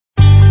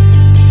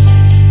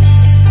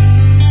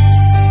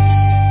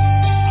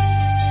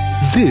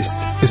This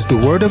is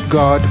the Word of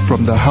God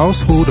from the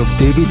Household of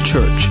David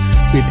Church.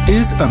 It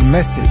is a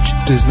message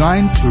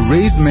designed to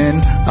raise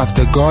men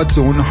after God's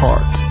own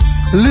heart.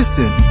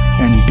 Listen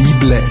and be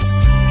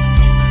blessed.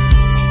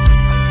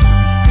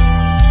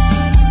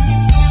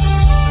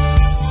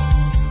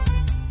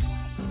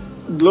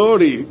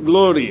 Glory,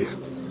 glory.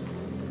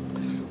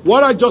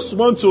 What I just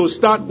want to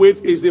start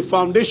with is the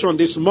foundation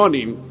this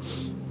morning.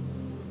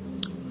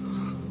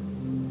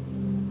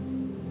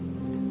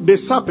 The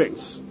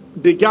serpents,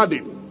 the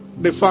garden,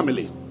 the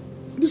family.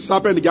 The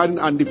serpent, the garden,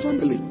 and the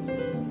family.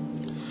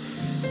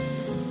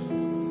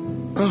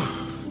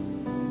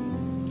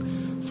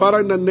 Father,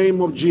 in the name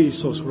of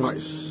Jesus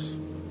Christ,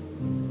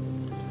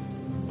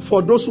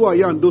 for those who are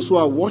here and those who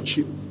are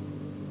watching,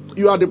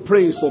 you are the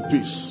Prince of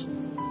Peace.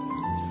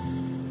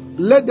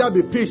 Let there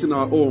be peace in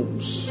our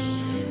homes.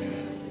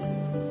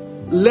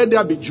 Let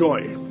there be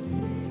joy.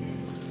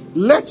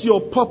 Let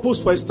your purpose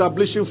for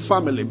establishing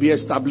family be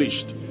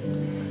established.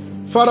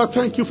 Father,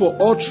 thank you for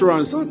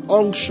utterance and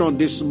unction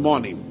this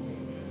morning.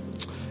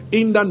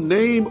 In the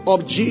name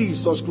of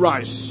Jesus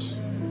Christ.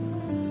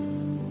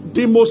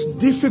 The most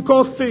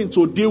difficult thing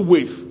to deal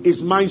with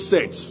is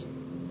mindset.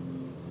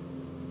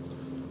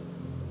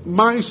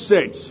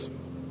 Mindset.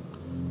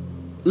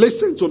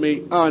 Listen to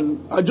me,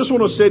 and I just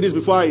want to say this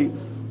before I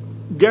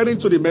get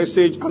into the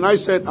message. And I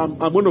said I'm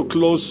going to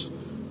close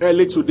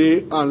early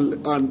today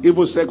and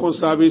even second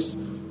service,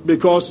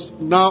 because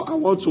now I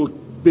want to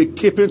be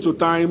keeping to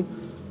time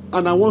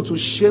and I want to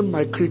shame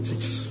my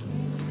critics.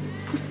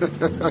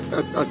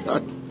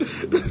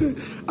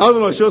 I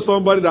want to show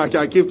somebody that I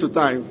can keep to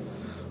time.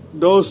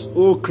 Those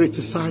who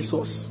criticize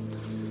us,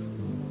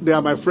 they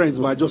are my friends,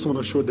 but I just want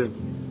to show them.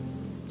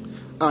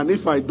 And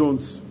if I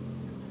don't,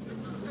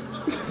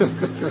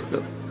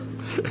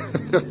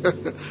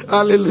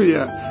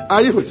 hallelujah.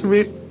 Are you with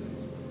me?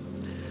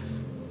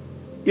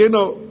 You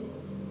know,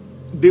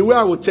 the way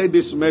I would take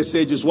this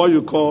message is what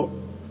you call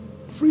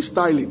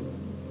freestyling.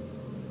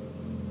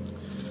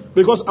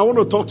 Because I want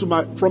to talk to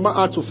from my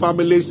heart to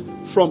families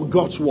from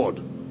God's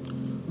word.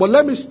 But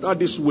let me start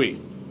this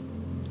way.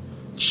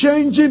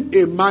 Changing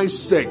a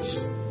mindset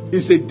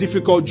is a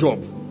difficult job.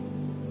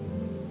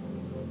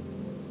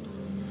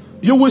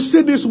 You will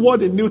see this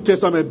word in New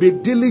Testament. Be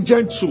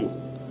diligent to.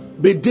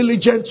 Be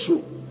diligent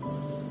to.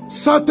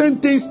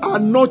 Certain things are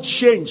not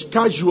changed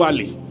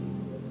casually.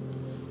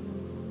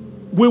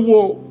 We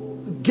will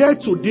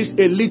get to this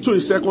a little in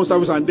second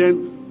service and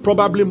then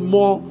probably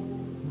more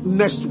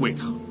next week.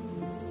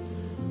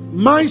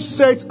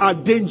 Mindsets are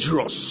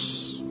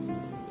dangerous.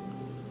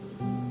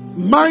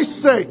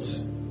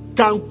 Mindsets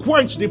can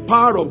quench the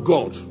power of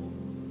God.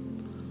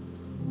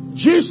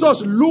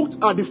 Jesus looked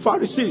at the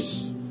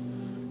Pharisees.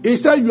 He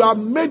said, you have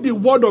made the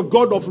word of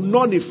God of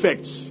none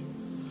effect.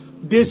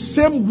 The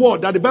same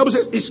word that the Bible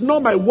says, it's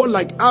not my word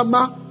like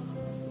armor,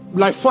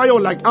 like fire or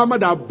like armor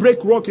that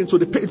break rock into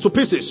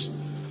pieces.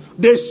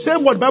 The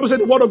same word, the Bible says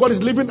the word of God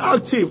is living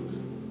active.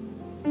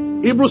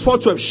 Hebrews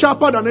 4:12,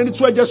 sharper than any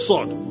two-edged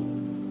sword.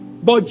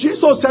 But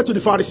Jesus said to the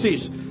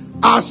Pharisees,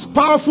 as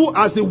powerful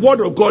as the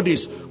word of God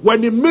is,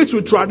 when it meets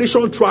with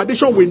tradition,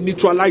 tradition will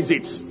neutralize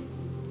it.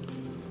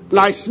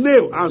 Like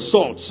snail and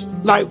salt,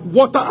 like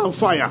water and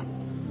fire.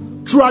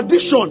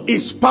 Tradition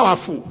is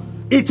powerful.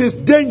 It is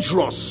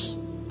dangerous.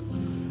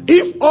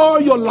 If all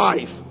your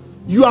life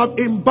you have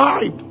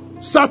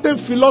imbibed certain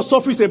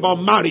philosophies about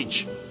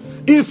marriage,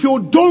 if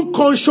you don't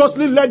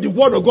consciously let the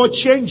word of God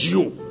change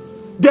you,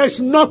 there's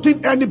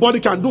nothing anybody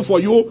can do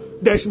for you.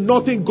 There's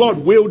nothing God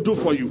will do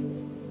for you.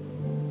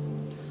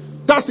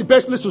 That's the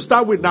best place to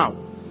start with now.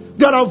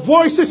 There are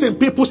voices in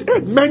people's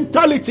head,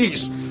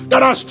 mentalities that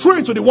are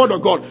straying to the word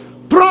of God.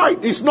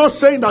 Pride is not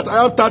saying that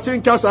I have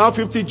 13 cars, I have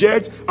 50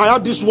 jets, I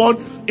have this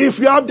one. If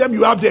you have them,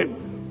 you have them.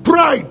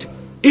 Pride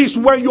is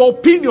when your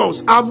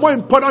opinions are more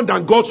important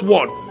than God's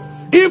word.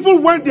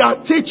 Even when they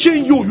are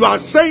teaching you, you are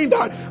saying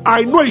that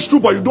I know it's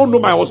true, but you don't know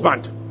my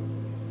husband.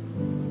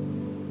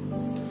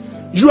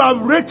 You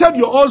have rated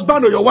your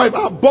husband or your wife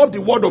above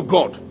the word of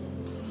God.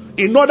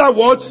 In other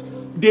words,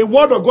 the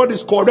word of God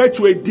is correct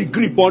to a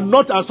degree, but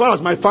not as far as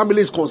my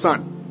family is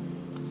concerned.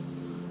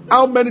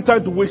 How many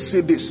times do we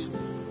see this?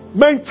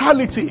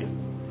 Mentality.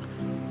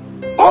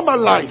 All my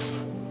life,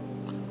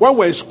 when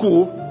we're in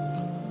school,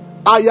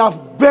 I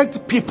have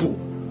begged people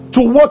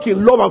to walk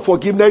in love and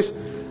forgiveness.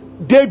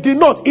 They did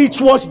not. It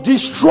was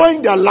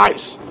destroying their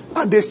lives,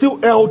 and they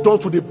still held on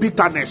to the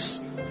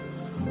bitterness.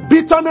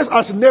 Bitterness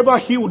has never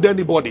healed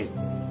anybody.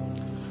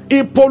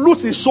 It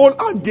pollutes the soul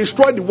and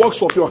destroys the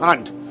works of your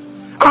hand.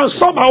 And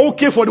some are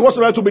okay for the works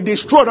of your hand to be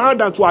destroyed rather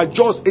than to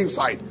adjust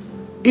inside.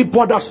 It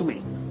bothers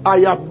me. I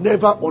have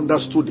never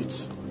understood it.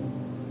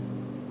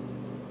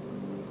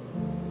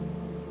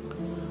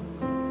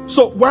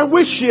 So when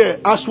we share,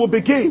 as we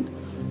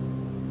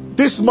begin,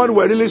 this morning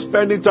we're really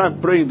spending time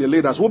praying, the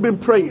leaders. We've been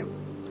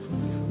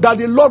praying that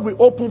the Lord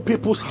will open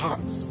people's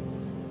hearts.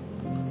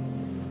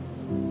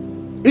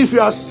 If you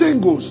are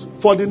singles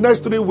for the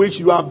next 3 weeks,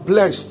 you are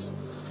blessed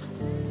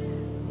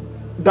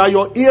that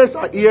your ears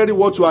are hearing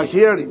what you are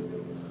hearing.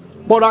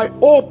 But I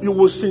hope you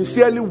will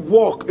sincerely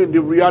walk in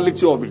the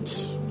reality of it.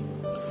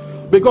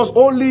 Because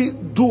only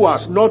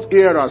doers, not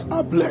hearers,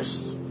 are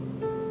blessed.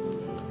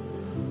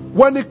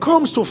 When it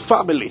comes to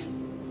family,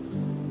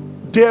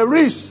 there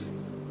is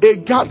a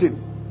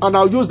garden. And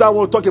I'll use that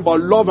one to talk about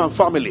love and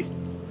family.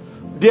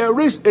 There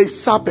is a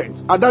serpent,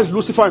 and that's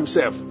Lucifer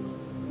himself.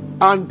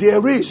 And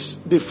there is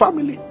the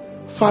family,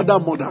 father,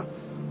 mother.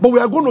 But we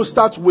are going to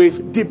start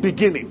with the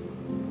beginning.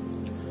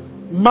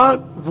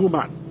 Man,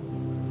 woman.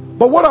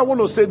 But what I want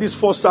to say this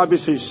first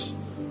service is,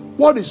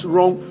 what is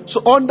wrong?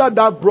 So under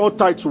that broad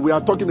title, we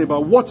are talking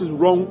about what is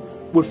wrong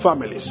with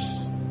families.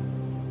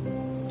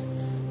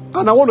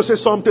 And I want to say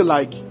something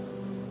like,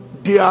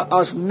 there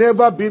has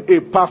never been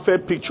a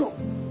perfect picture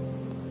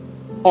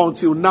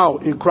until now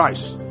in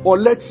Christ. Or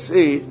let's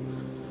say,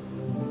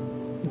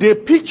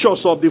 the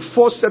pictures of the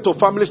first set of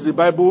families in the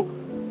Bible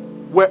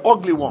were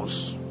ugly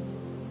ones.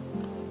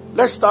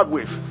 Let's start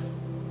with,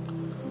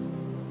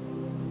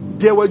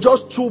 there were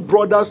just two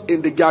brothers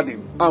in the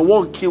garden and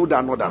one killed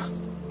another.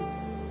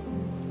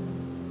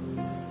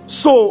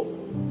 So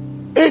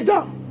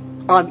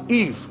Adam and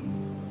Eve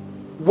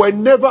were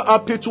never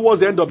happy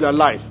towards the end of their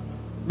life,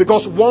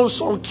 because one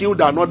son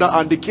killed another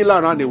and the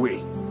killer ran away.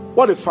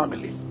 What a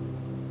family.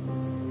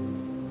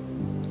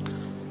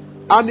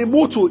 And he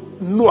moved to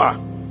Noah.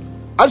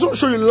 I just want to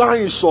show you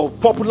lines of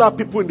popular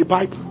people in the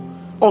Bible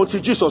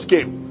until Jesus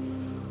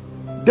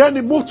came. Then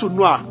he moved to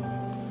Noah.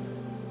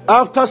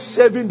 After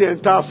saving the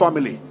entire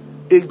family,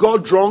 he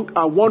got drunk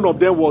and one of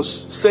them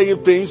was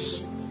saying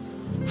things.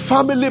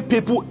 Family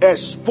people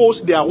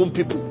exposed their own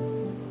people.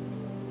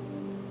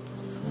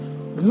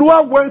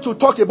 Noah went to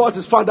talk about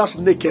his father's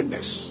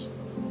nakedness.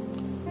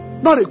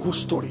 Not a good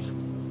story.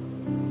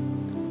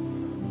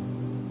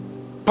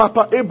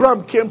 Papa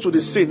Abraham came to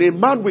the scene, a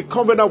man with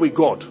covenant with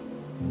God.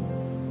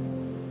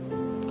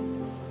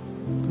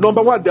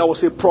 Number one, there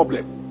was a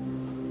problem.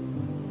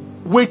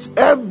 With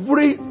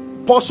every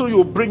person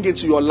you bring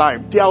into your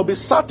life, there will be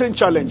certain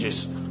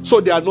challenges.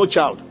 So there are no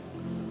child.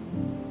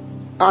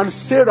 And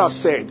Sarah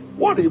said,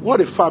 what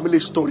a family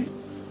story.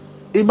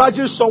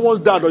 Imagine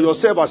someone's dad or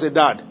yourself as a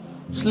dad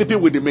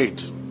sleeping with the maid.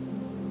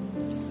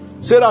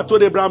 Sarah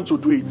told Abraham to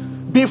do it.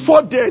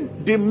 Before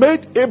then, the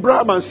maid,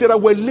 Abraham and Sarah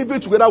were living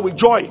together with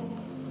joy.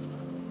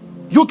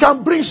 You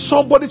can bring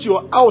somebody to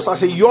your house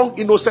as a young,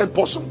 innocent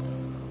person,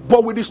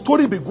 but will the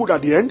story be good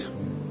at the end?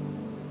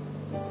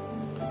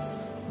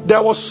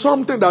 There was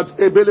something that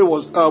Ebele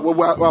was, I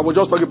was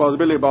just talking about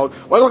Ebele about.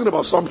 We were talking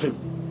about something,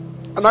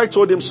 and I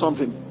told him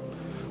something.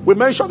 We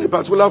mentioned a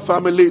particular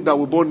family that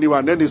we both knew,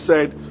 and then he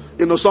said,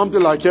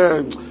 something like,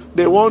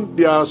 they want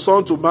their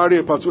son to marry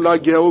a particular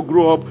girl who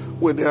grew up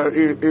with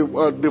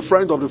the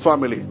friend of the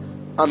family.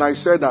 And I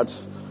said that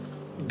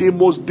the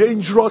most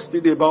dangerous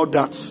thing about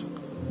that,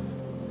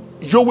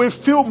 you will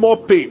feel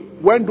more pain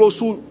when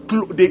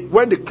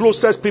when the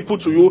closest people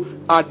to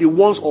you are the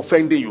ones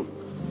offending you.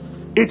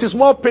 It is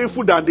more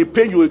painful than the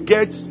pain you will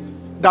get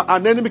that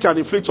an enemy can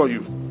inflict on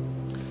you.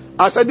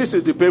 I said this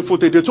is the painful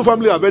thing. The two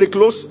families are very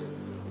close.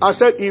 I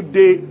said if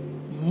they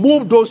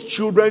move those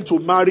children to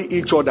marry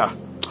each other,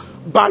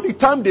 by the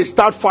time they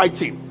start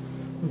fighting,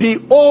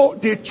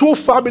 the two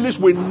families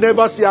will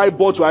never see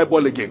eyeball to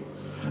eyeball again.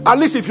 At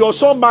least if your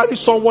son marries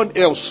someone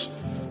else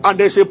and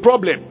there's a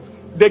problem,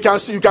 you can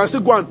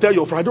still go and tell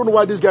your friend, I don't know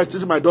why this guy is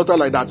treating my daughter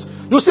like that.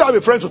 You still have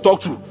a friend to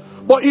talk to.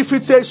 But if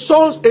it's a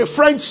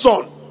friend's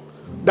son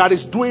that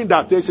is doing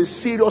that, there's a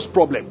serious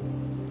problem.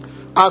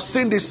 I've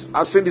seen this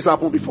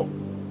happen before.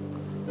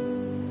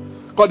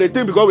 Because they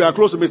think because we are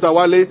close to Mr.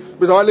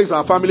 Wale is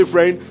our family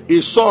friend,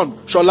 his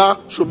son,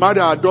 Sola, should marry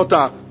our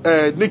daughter,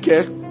 Nike.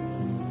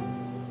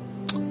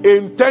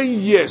 In 10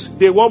 years,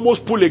 they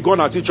almost pull a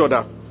gun at each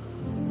other.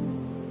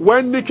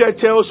 When Nike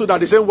tells you that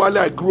the same Wale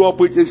I grew up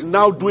with is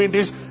now doing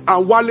this,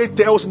 and Wale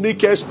tells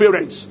Nike's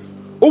parents,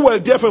 who were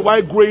deaf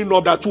while growing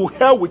up, that to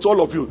hell with all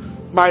of you,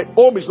 my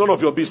home is none of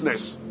your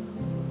business.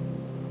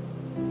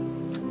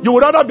 You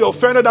would rather be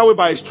offended that way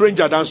by a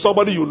stranger than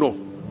somebody you know.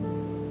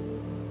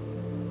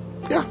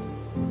 Yeah.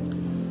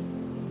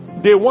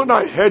 The one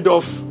I heard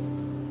of,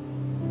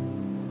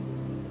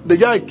 the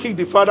guy kicked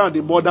the father and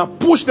the mother,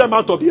 pushed them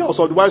out of the house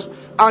of the wives,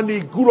 and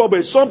he grew up.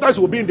 Sometimes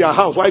he will be in their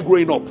house while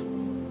growing up.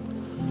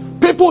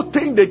 People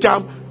think they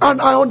can,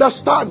 and I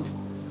understand.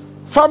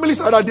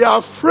 Families are that they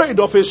are afraid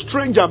of a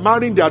stranger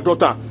marrying their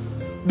daughter.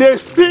 They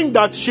think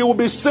that she will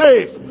be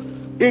safe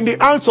in the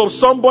hands of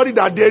somebody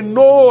that they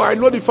know. I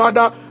know the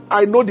father,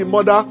 I know the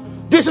mother.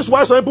 This is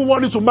why some people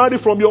want you to marry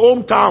from your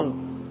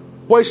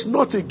hometown. But it's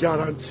not a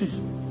guarantee.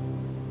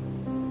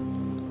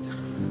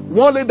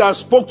 One lady that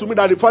spoke to me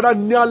that the father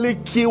nearly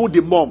killed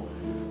the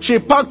mom. She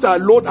packed her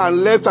load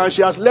and left, and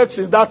she has left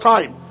since that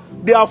time.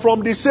 They are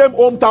from the same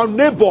hometown,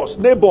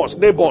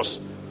 neighbors.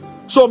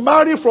 So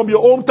marrying from your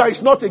hometown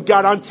is not a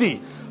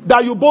guarantee.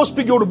 That you both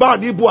speak Yoruba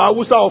and Igbo,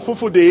 Hausa or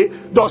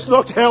Fufude does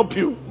not help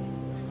you.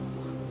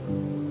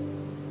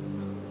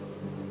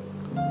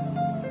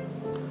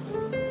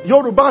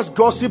 Yorubas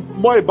gossip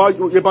more about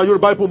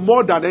Yoruba people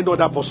more than any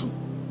other person.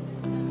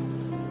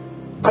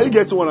 Are you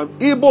getting what I'm...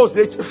 Igbos,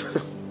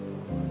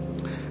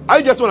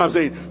 I get what I'm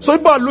saying. So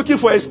people are looking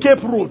for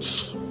escape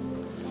routes.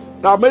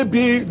 Now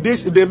maybe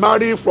this they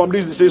marry from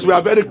this disease. We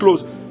are very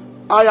close.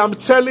 I am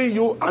telling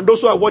you, and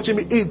those who are watching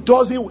me, it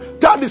doesn't.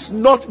 That is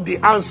not the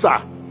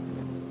answer.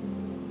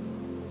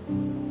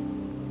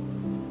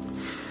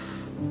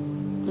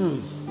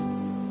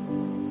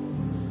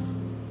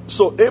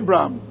 So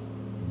Abraham,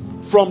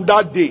 from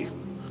that day,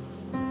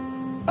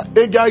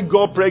 Agar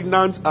got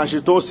pregnant and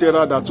she told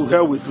Sarah that to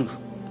hell with you.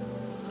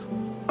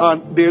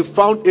 And they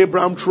found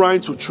Abraham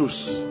trying to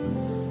choose.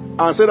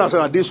 And Sarah said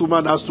that this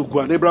woman has to go.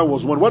 And Abraham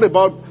was one. What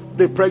about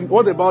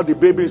the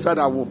baby inside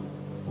her womb?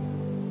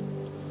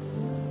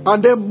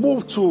 And then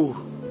moved to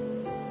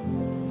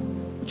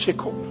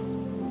Jacob.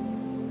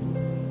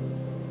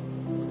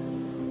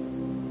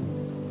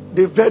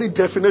 The very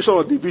definition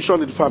of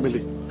division in the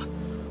family.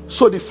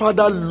 So the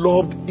father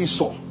loved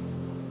Esau.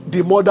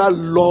 The mother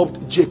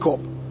loved Jacob.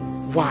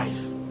 Why?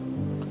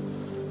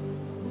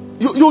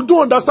 You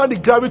don't understand the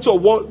gravity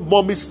of what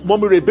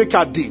mommy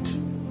Rebecca did.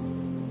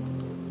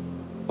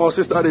 Or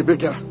sister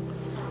Rebecca.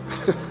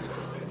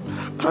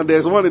 And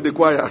there's one in the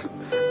choir.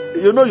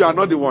 You know you are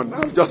not the one.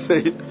 I'm just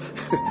saying.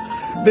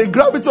 The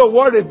gravity of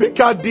what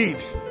Rebecca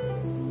did.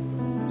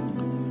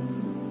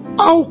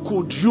 How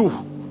could you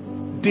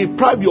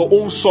deprive your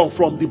own son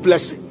from the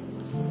blessing?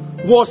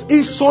 Was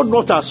Esau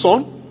not a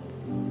son?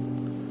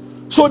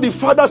 So the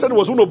father said he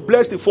was going to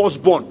bless the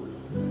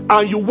firstborn.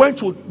 And you went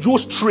to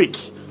use trick.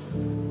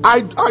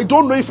 I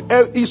don't know if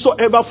Esau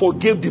ever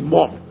forgave the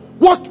mom.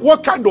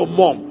 What kind of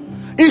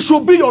mom? It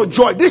should be your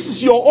joy. This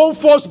is your own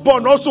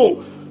firstborn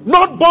also.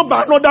 Not born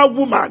by another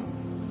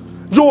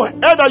woman. You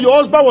heard that your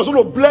husband was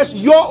going to bless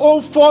your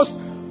own first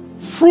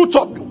fruit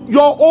of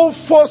your own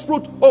first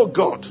fruit. Oh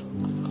God.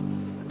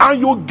 And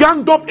you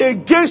ganged up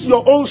against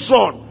your own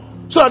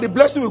son so that the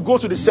blessing will go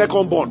to the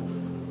second born.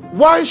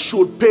 Why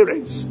should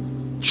parents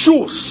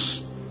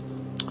choose?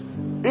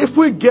 If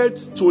we get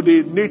to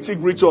the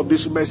nitty-gritty of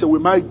this message, we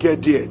might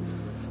get there.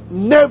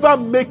 Never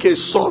make a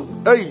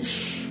son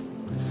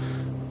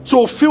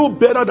to feel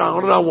better than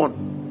another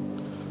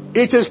one.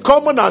 It is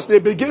common as they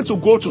begin to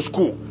go to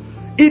school.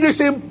 It is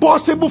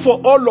impossible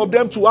for all of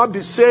them to have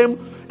the same,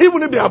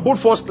 even if they are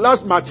both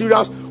first-class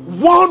materials,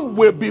 one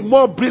will be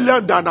more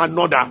brilliant than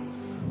another.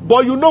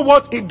 But you know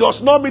what? It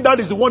does not mean that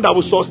is the one that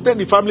will sustain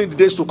the family in the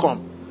days to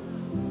come.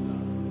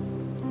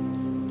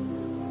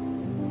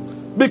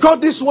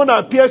 Because this one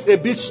appears a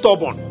bit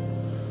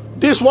stubborn.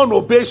 This one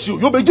obeys you.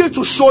 You begin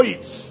to show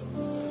it.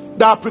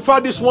 That I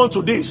prefer this one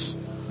to this.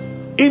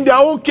 In their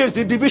own case,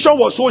 the division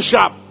was so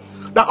sharp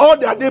that all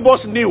their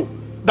neighbors knew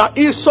that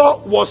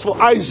Esau was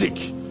for Isaac.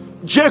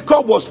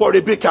 Jacob was for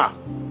Rebekah.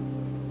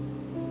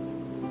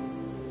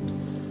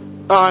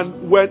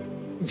 And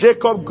when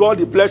Jacob got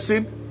the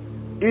blessing,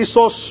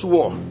 Esau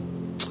swore,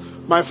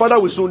 my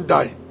father will soon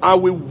die. I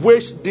will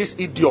waste these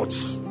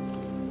idiots.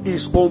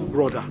 His own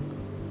brother.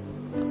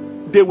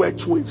 They were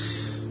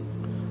twins.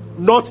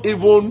 Not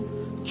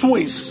even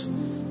twins.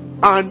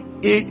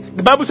 And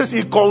the Bible says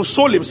he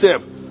consoled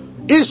himself.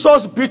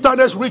 Esau's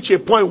bitterness reached a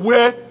point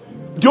where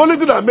the only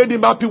thing that made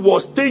him happy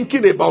was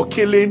thinking about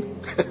killing.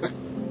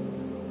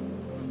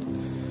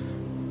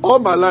 All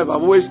my life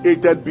I've always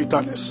hated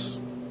bitterness.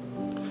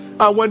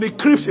 And when it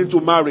creeps into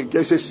marriage,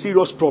 there's a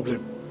serious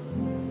problem.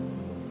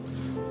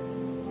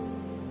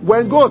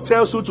 When God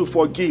tells you to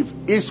forgive,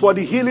 it's for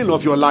the healing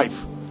of your life.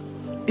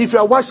 If you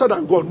are wiser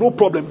than God, no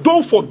problem.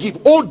 Don't forgive.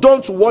 Hold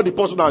on to what the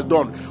person has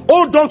done.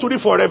 Hold on to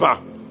it forever.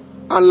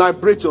 And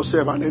liberate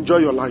yourself and enjoy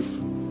your life.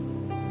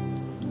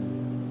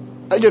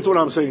 I get what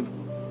I'm saying.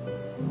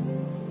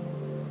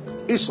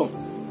 Esau.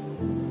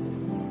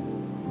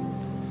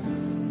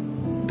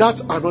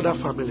 That's another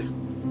family.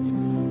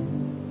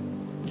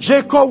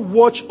 Jacob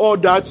watched all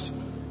that.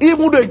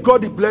 Even though he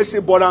got the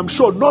blessing, but I'm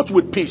sure not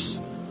with peace.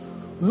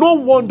 No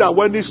wonder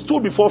when he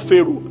stood before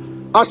Pharaoh,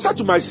 I said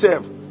to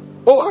myself,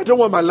 oh, I don't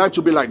want my life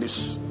to be like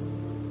this.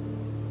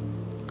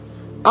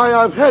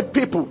 I have heard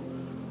people,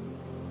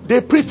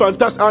 they preach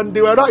fantastic, and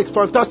they were right,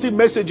 fantastic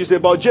messages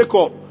about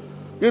Jacob.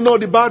 You know,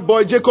 the bad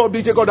boy, Jacob,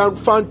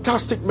 and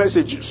fantastic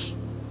messages.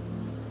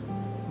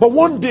 But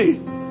one day,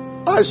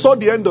 I saw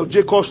the end of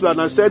Jacob's life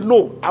and I said,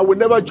 no, I will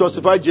never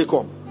justify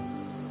Jacob.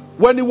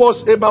 When he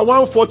was about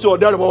 140 or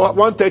there, about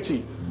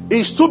 130,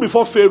 he stood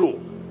before Pharaoh.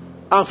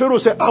 And Pharaoh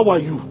said, how are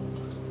you?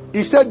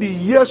 He said, the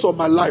years of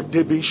my life,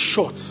 they've been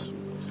short.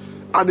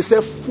 And he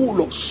said, full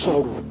of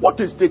sorrow. What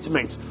a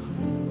statement.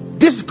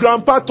 This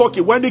grandpa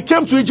talking, when he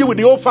came to Egypt with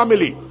the whole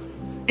family,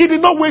 he did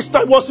not waste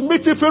time. He was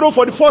meeting Pharaoh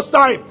for the first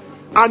time.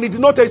 And he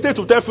did not hesitate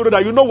to tell Pharaoh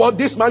that, you know what,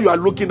 this man you are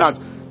looking at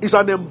is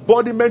an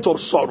embodiment of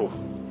sorrow.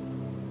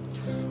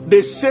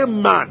 The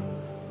same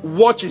man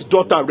watched his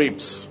daughter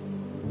raped.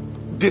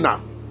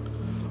 Dinner.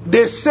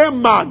 The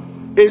same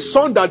man, a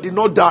son that did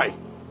not die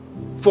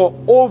for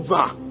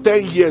over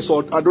 10 years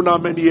or I don't know how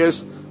many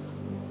years.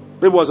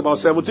 It was about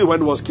 17 when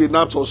he was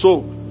kidnapped or so.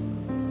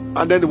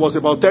 And then it was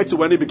about 30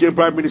 when he became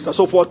prime minister.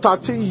 So for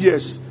 13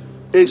 years,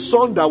 a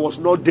son that was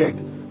not dead,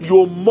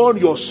 you mourn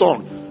your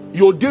son.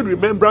 You did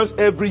remembrance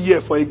every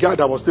year for a guy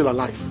that was still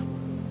alive.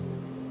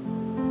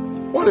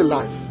 What a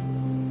life.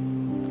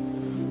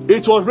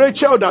 It was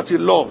Rachel that he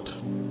loved.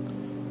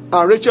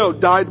 And Rachel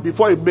died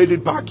before he made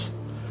it back.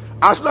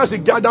 As soon as he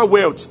gathered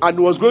wealth and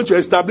was going to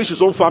establish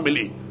his own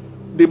family,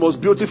 the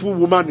most beautiful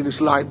woman in his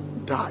life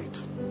died.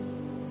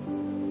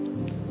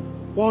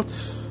 What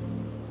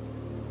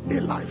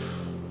a life.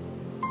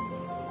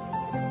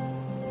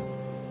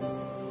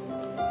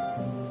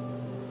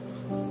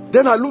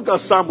 Then I looked at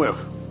Samuel,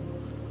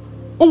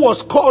 who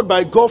was called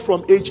by God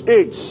from age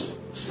 8.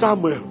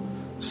 Samuel.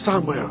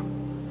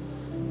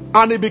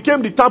 And he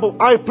became the type of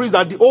high priest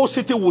that the whole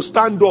city would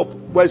stand up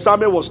when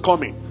Samuel was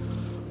coming.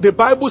 The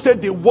Bible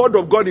said the word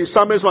of God in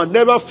Samuel's mouth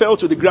never fell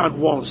to the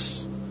ground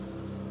once.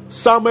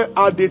 Samuel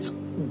had it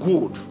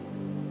good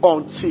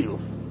until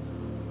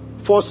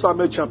 1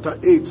 Samuel chapter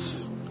 8.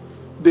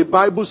 The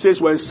Bible says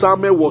when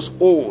Samuel was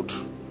old,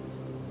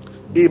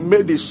 he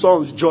made his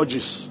sons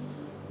judges,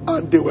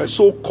 and they were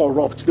so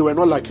corrupt. They were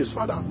not like his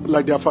father,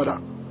 like their father.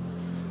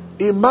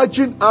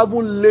 Imagine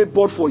having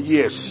labored for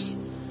years,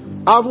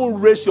 having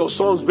raised your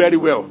sons very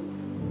well,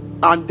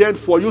 and then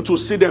for you to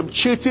see them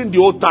cheating the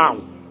whole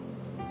town.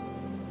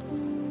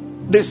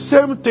 The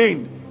same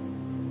thing.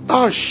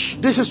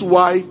 This is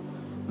why,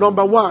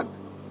 number one,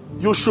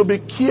 you should be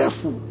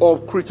careful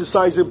of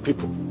criticizing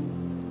people.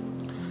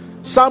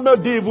 Samuel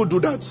didn't even do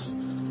that.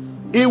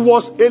 He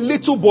was a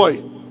little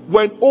boy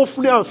when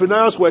Ophni and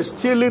Phinehas were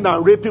stealing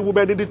and raping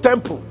women in the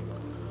temple.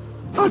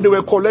 And they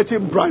were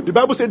collecting bribes. The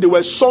Bible said they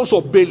were sons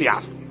of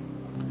Belial.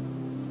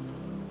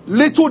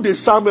 Little did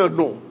Samuel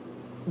know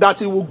that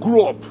he will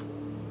grow up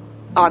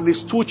and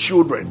his 2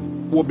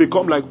 children will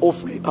become like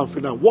Ophni and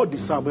Phinehas. What did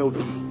Samuel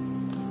do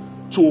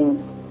to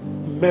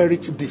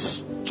merit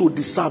this, to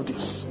deserve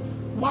this?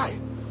 Why?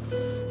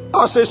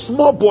 As a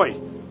small boy,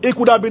 he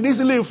could have been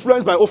easily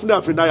influenced by Ophni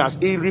and Phinehas.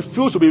 He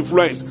refused to be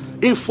influenced.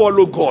 He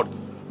followed God.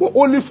 But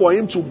only for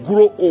him to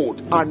grow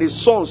old, and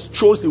his sons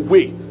chose the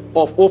way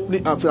of Ophni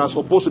and Phinehas as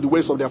opposed to the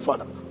ways of their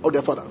father.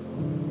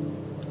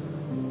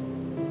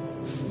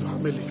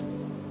 Family.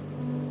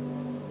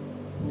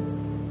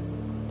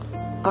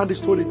 And the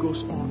story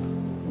goes on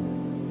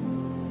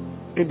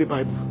in the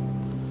Bible.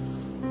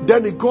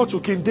 Then it got to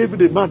King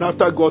David, a man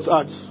after God's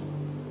heart.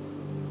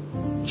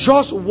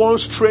 Just one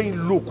strange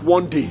look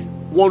one day.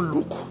 One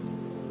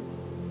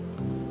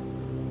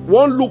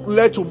look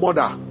led to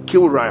murder,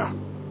 kill Uriah.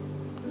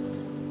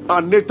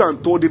 And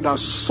Nathan told him that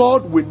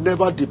sword will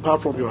never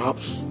depart from your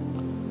house.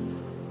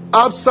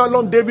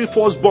 Absalom, David's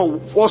first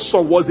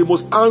son, was the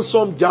most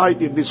handsome guy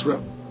in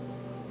Israel.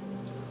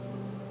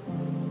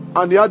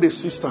 And he had a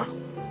sister.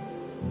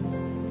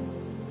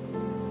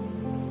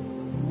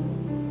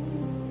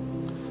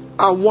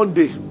 And one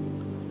day,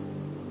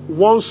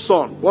 one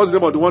son, what's the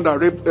name of the one that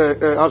raped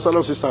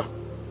Absalom's sister?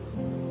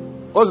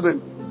 What's the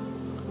name?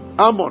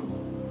 Ammon.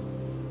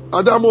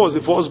 And Ammon was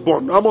the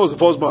firstborn.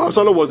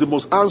 Absalom was the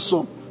most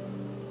handsome.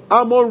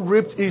 Ammon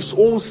raped his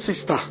own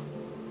sister.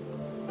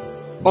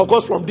 Of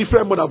course, from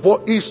different mother,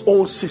 but his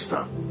own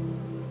sister.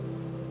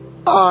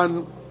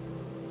 And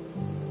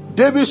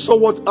David saw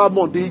what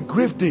Ammon did. He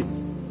grieved him.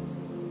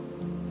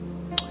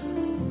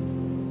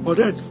 But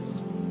then,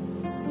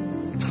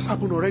 it has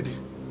happened already.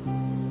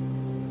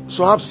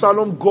 So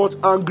Absalom got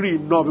angry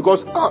enough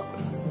because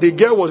the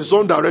girl was his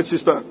own direct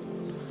sister.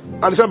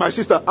 And he said, my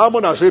sister,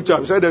 Ammon has raped her.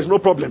 He said, there's no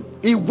problem.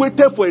 He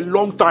waited for a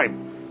long time.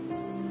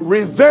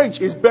 Revenge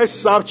is best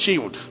served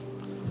chilled.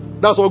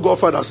 That's what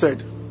Godfather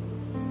said.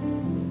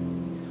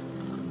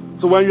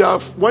 So when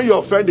you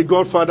offend the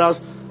Godfathers,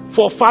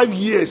 for 5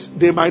 years,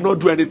 they might not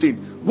do anything.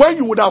 When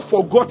you would have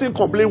forgotten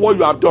completely what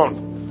you have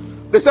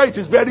done, they say it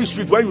is very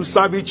sweet when you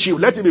serve it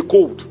chilled. Let it be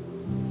cold.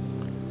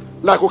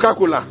 Like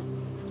Coca-Cola.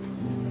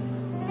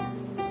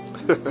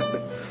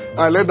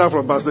 I learned that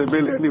from Pastor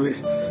Bailey anyway.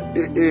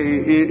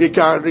 He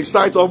can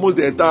recite almost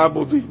the entire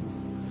movie.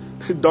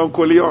 Don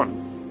Corleone.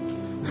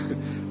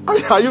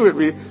 Are you with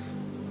me?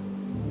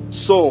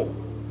 So,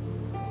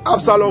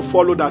 Absalom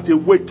followed that. He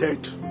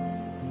waited.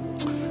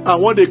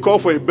 And when they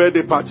called for a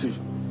birthday party,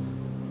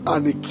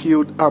 and he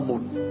killed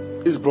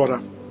Ammon, his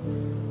brother,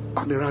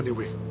 and he ran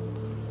away.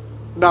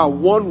 Now,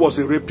 one was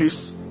a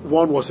rapist,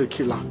 one was a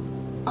killer,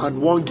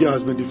 and one girl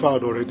has been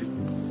defiled already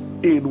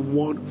in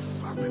one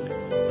family.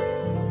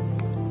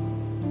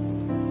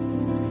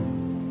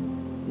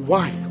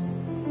 Why?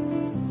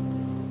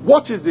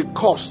 What is the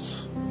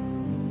cost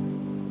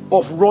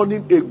of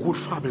running a good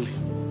family?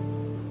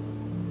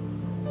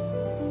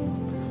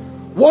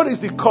 What is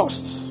the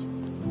cost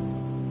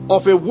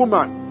of a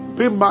woman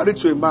being married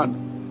to a man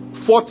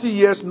 40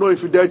 years, no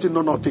infidelity,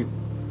 no nothing,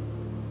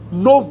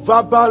 no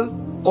verbal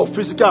or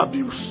physical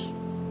abuse?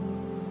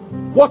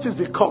 What is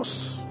the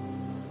cost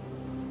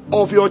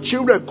of your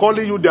children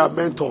calling you their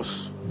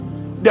mentors?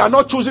 They are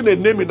not choosing a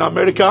name in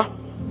America.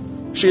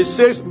 She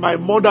says, my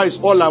mother is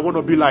all I want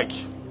to be like,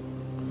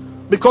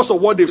 because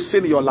of what they've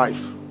seen in your life.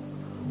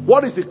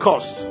 What is the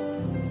cost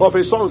of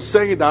a son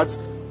saying that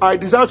I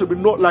desire to be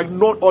not like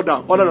none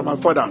other than my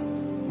father?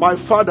 My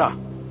father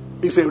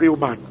is a real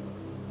man.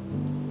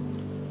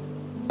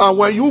 And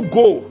when you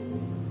go,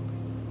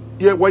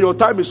 when your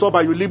time is up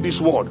and you leave this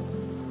world,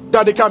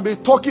 that they can be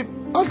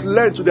talking at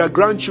length to their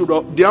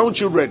grandchildren, their own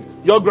children,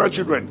 your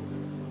grandchildren,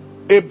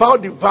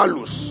 about the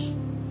values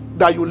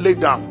that you lay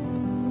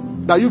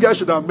down, that you guys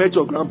should have met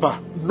your grandpa,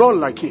 not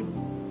like him.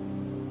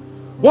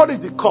 What is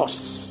the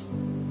cost?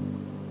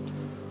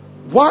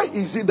 Why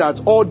is it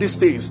that all these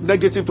things,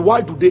 negative,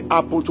 why do they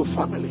happen to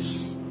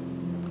families?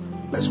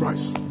 Let's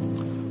rise.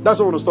 That's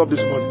what I want to stop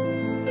this morning.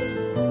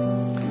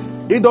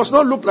 It does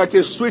not look like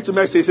a sweet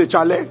message, it's a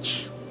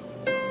challenge.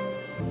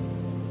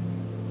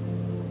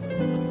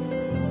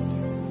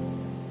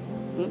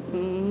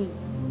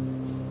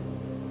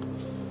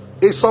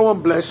 Is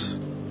someone blessed?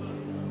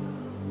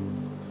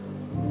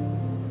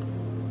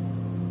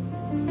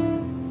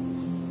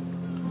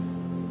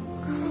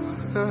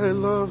 I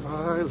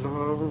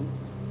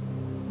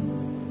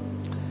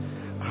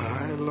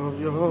love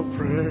your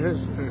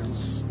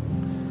presence.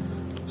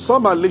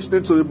 Some are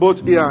listening to the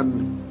both here,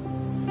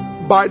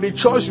 and by the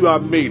choice you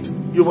have made,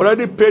 you've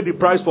already paid the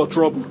price for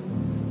trouble.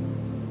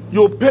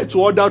 You pay to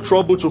order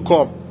trouble to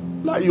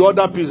come, like you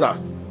order pizza.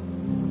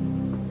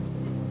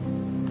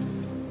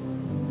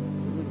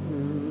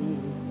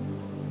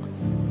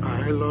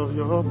 I love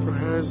your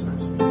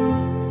presence.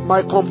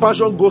 My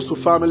compassion goes to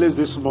families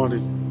this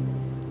morning.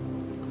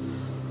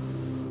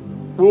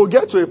 We will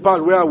get to a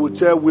part where I will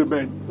tell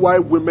women why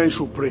women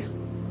should pray.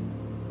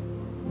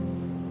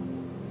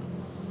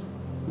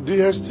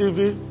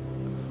 DSTV,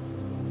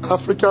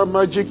 African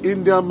magic,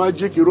 Indian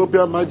magic,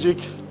 European magic.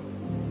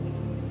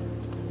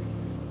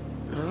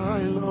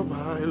 I love.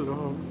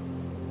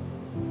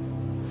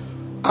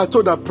 I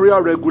thought that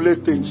prayer regulates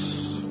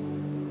things.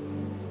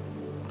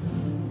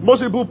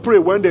 Most people pray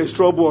when there is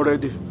trouble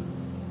already.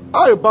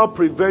 How about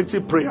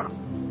preventive prayer?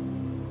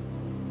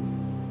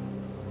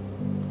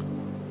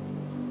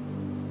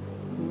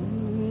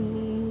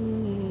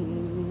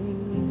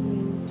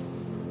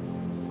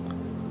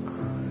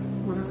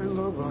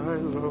 I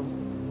love.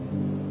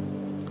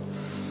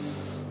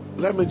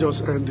 Let me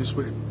just end this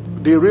way.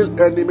 The real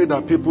enemy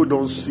that people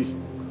don't see.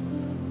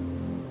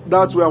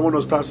 That's where I want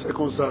to start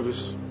second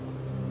service.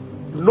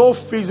 No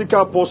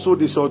physical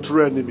person is your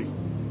true enemy.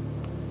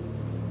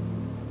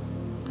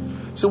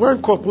 See,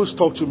 when couples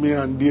talk to me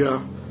and they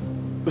are,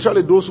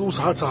 especially those whose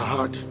hearts are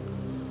hard,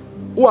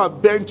 who are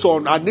bent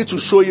on, I need to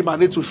show him, I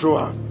need to show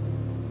her.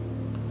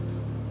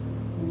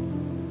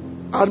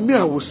 And me,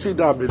 I will sit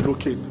there and be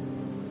looking.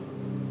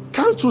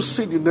 Can't you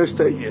see the next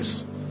 10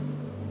 years?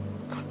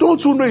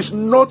 Don't you know it's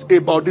not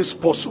about this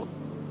person?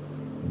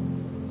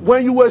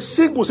 When you were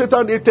single,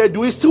 Satan hated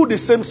you. It's still the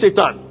same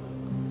Satan.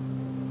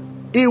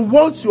 He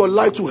wants your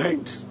life to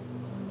end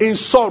in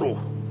sorrow.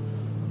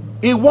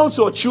 He wants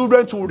your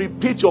children to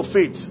repeat your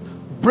fate,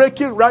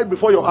 breaking right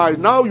before your eyes.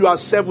 Now you are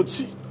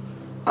 70,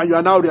 and you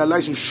are now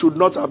realizing you should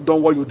not have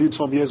done what you did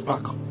some years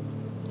back.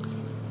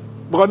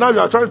 But now you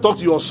are trying to talk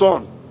to your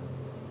son.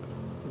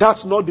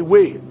 That's not the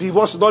way.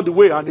 Divorce is not the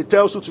way. And he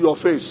tells you to your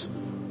face,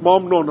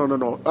 Mom, no.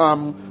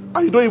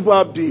 And you don't even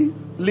have the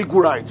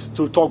legal right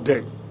to talk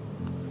then.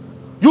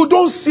 You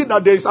don't see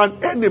that there is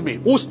an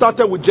enemy who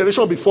started with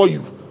generation before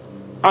you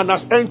and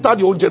has entered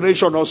your own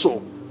generation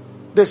also.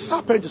 The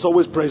serpent is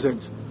always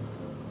present.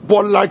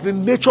 But like the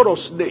nature of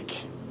snake,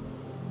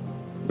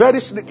 very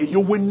sneaky, you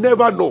will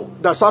never know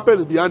that serpent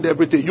is behind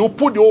everything. You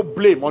put the whole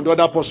blame on the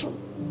other person.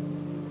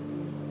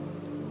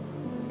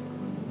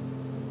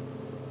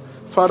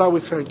 Father, we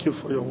thank you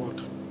for your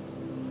word.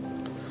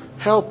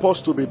 Help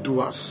us to be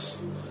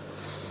doers.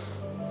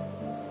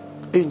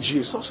 In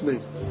Jesus'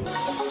 name.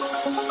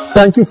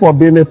 Thank you for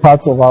being a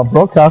part of our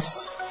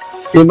broadcast.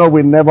 You know,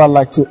 we never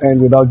like to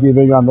end without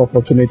giving you an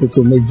opportunity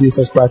to make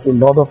Jesus Christ the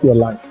Lord of your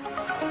life.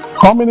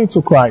 Coming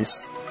into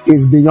Christ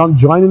is beyond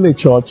joining a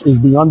church, is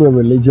beyond a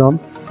religion.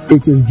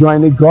 It is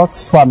joining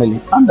God's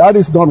family. And that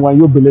is done when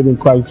you believe in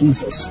Christ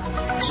Jesus.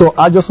 So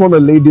I just want to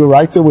lead you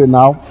right away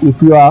now.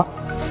 If you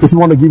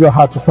want to give your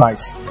heart to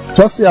Christ,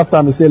 just say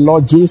after me, say,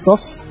 Lord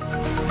Jesus,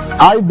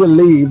 I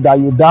believe that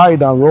you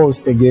died and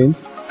rose again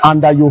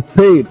and that you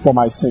paid for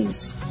my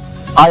sins.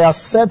 I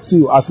accept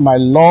you as my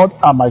Lord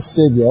and my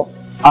Savior,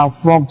 and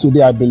from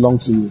today I belong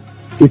to you.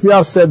 If you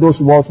have said those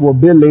words, will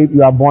be late,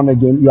 you are born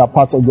again, you are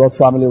part of God's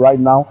family right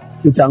now.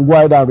 You can go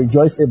ahead and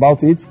rejoice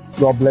about it.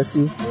 God bless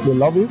you. We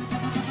love you.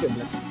 Stay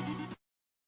blessed.